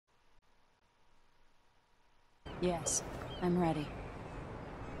Yes, I'm ready.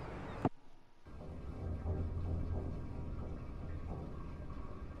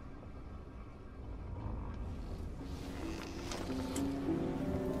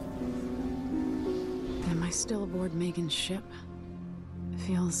 Am I still aboard Megan's ship?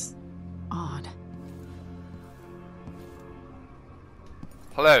 Feels odd.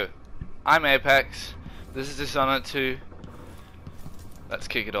 Hello, I'm Apex. This is Dishonored 2. Let's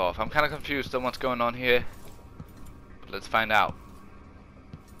kick it off. I'm kind of confused on what's going on here, but let's find out.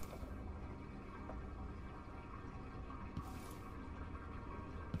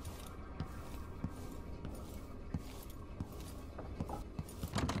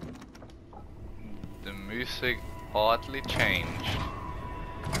 The music oddly changed.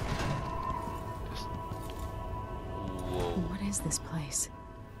 Just... Whoa. What is this place?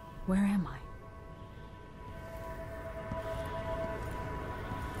 Where am I?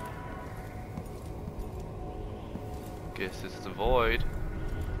 Guess it's the void.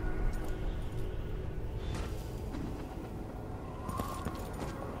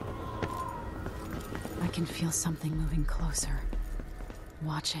 I can feel something moving closer.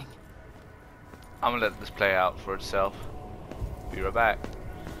 Watching. I'm gonna let this play out for itself. Be right back.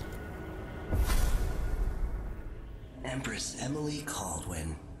 Empress Emily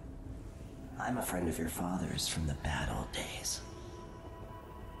Caldwin. I'm a friend of your father's from the bad old days.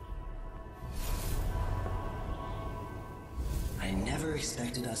 I never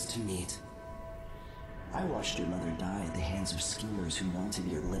expected us to meet. I watched your mother die at the hands of schemers who wanted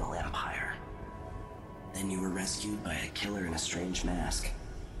your little empire. Then you were rescued by a killer in a strange mask.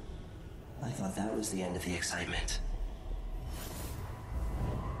 I thought that was the end of the excitement.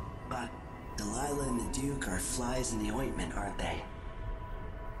 But Delilah and the Duke are flies in the ointment, aren't they?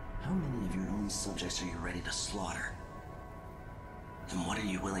 How many of your own subjects are you ready to slaughter? And what are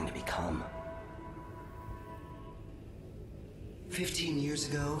you willing to become? 15 years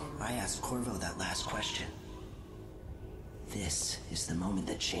ago, I asked Corvo that last question. This is the moment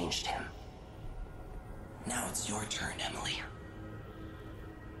that changed him. Now it's your turn, Emily.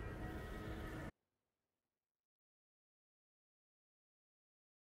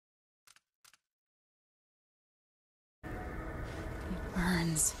 It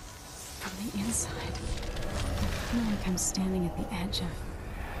burns from the inside. I feel like I'm standing at the edge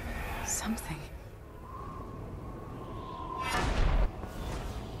of something.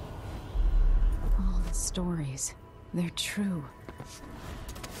 All the stories, they're true.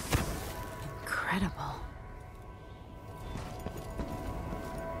 Incredible.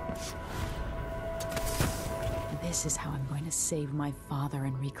 This is how I'm going to save my father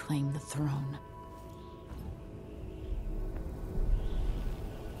and reclaim the throne.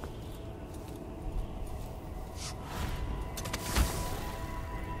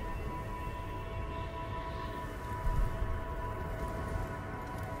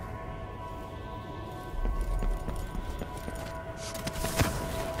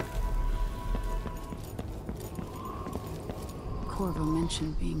 Corvo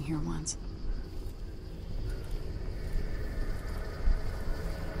mentioned being here once.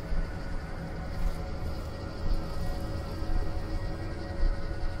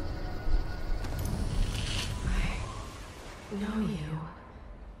 I know you.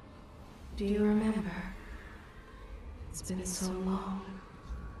 Do you remember? It's been so long,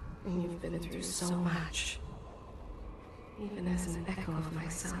 and you've been through so much. Even as an echo of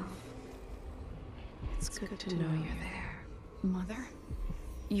myself, it's good to know you're there. Mother?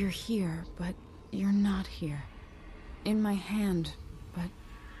 You're here, but you're not here. In my hand, but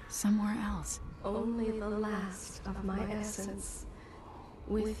somewhere else. Only the last of my essence,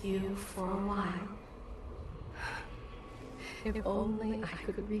 with you for a while. If only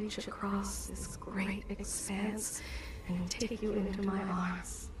I could reach across this great expanse and take you into my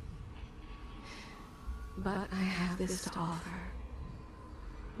arms. But I have this to offer.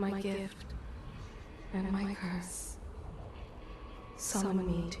 My gift and my curse. Summon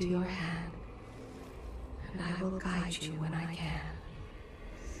me to your hand, and I will guide you when I can.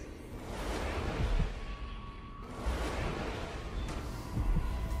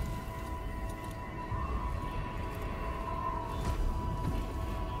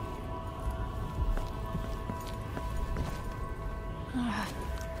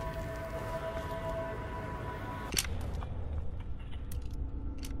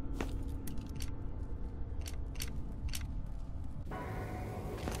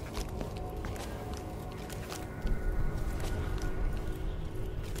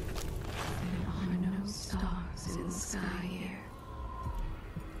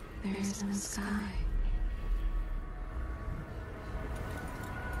 In the sky.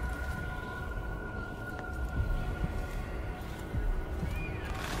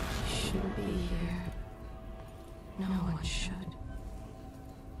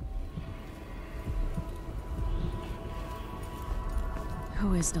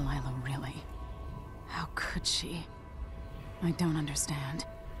 Who is Delilah, really? How could she? I don't understand.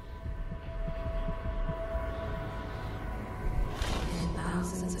 In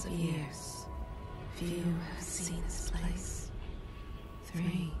thousands of years, few have seen this place.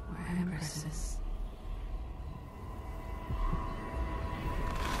 3 were empresses.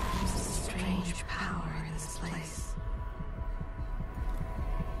 There's a strange power in this place.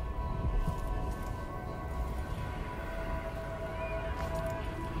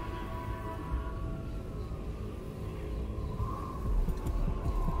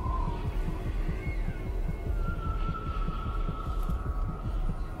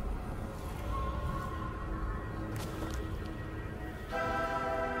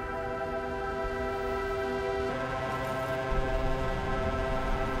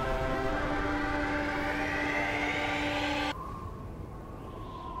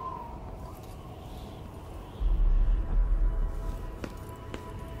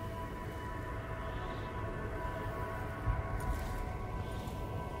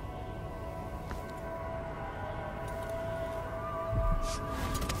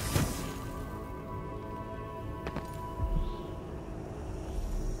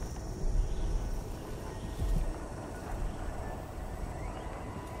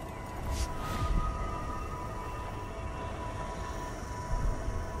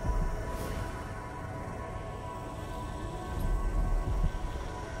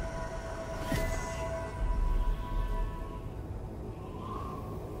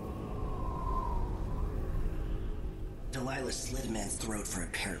 Delilah slit a man's throat for a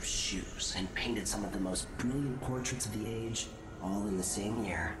pair of shoes and painted some of the most brilliant portraits of the age, all in the same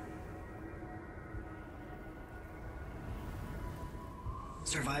year.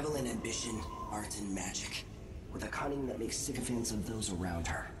 Survival and ambition, art and magic, with a cunning that makes sycophants of those around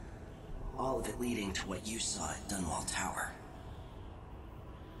her. All of it leading to what you saw at Dunwall Tower.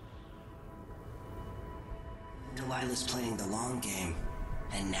 Delilah's playing the long game,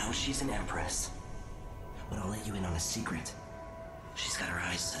 and now she's an empress. But I'll let you in on a secret. She's got her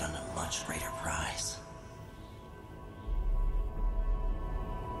eyes set on a much greater prize.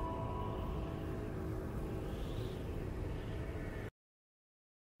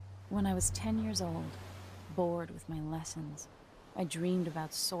 When I was 10 years old, bored with my lessons, I dreamed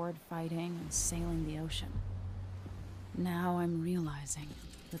about sword fighting and sailing the ocean. Now I'm realizing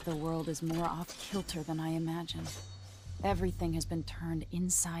that the world is more off-kilter than I imagined. Everything has been turned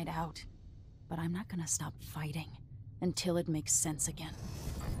inside out. But I'm not gonna stop fighting until it makes sense again.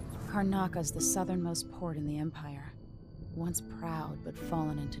 Karnaka's the southernmost port in the Empire. Once proud, but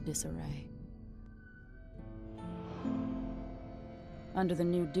fallen into disarray. Under the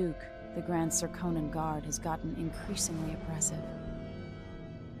new Duke, the Grand Serkonan Guard has gotten increasingly oppressive.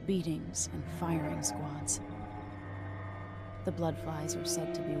 Beatings and firing squads. The Bloodflies are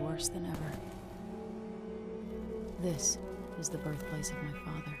said to be worse than ever. This is the birthplace of my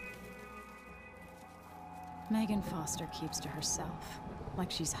father. Megan Foster keeps to herself,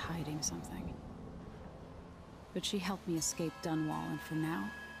 like she's hiding something. But she helped me escape Dunwall, and for now,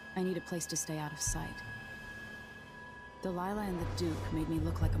 I need a place to stay out of sight. Delilah and the Duke made me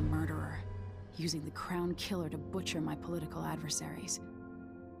look like a murderer, using the Crown Killer to butcher my political adversaries.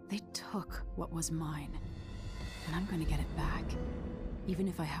 They took what was mine, and I'm gonna get it back, even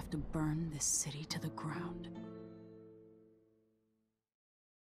if I have to burn this city to the ground.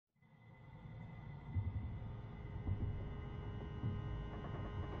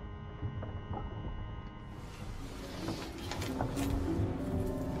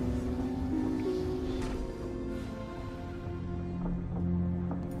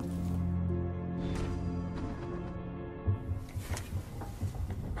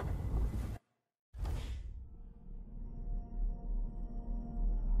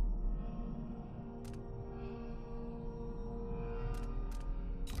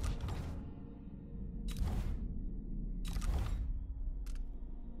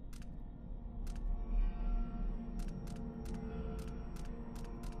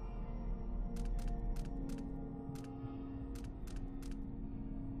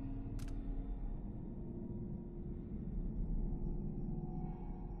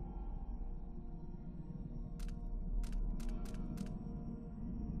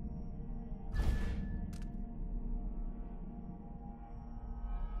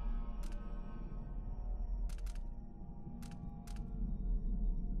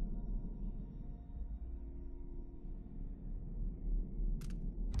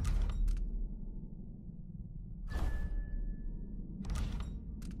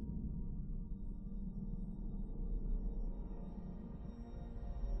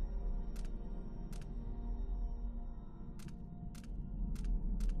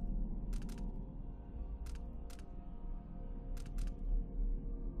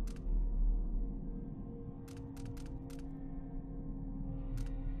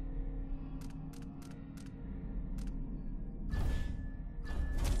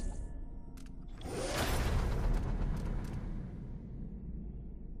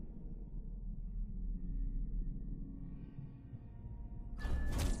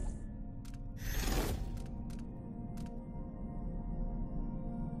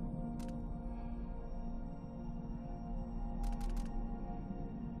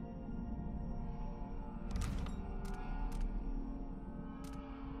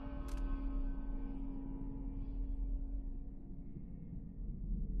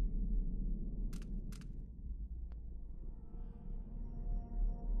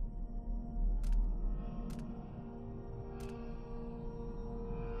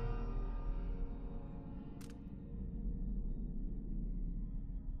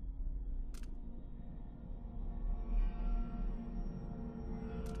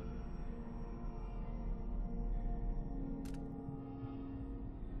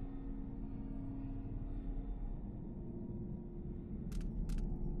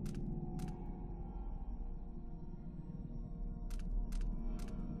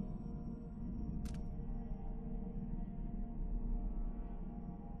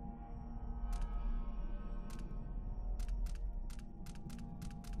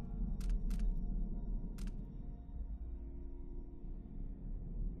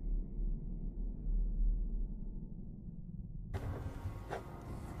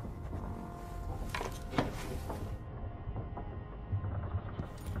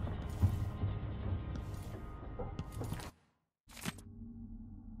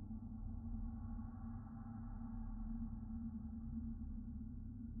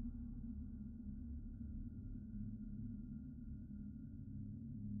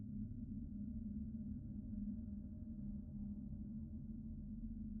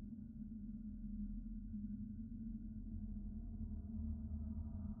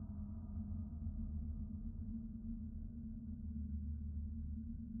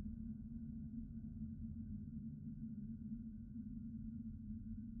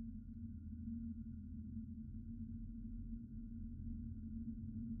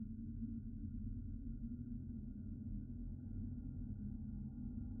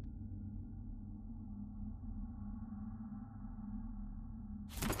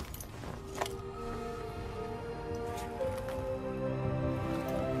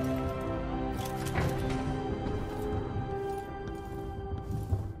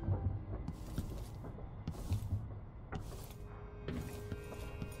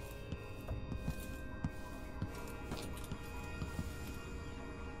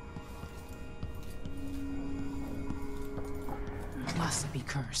 must be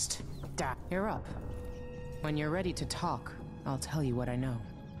cursed. You're up. When you're ready to talk, I'll tell you what I know.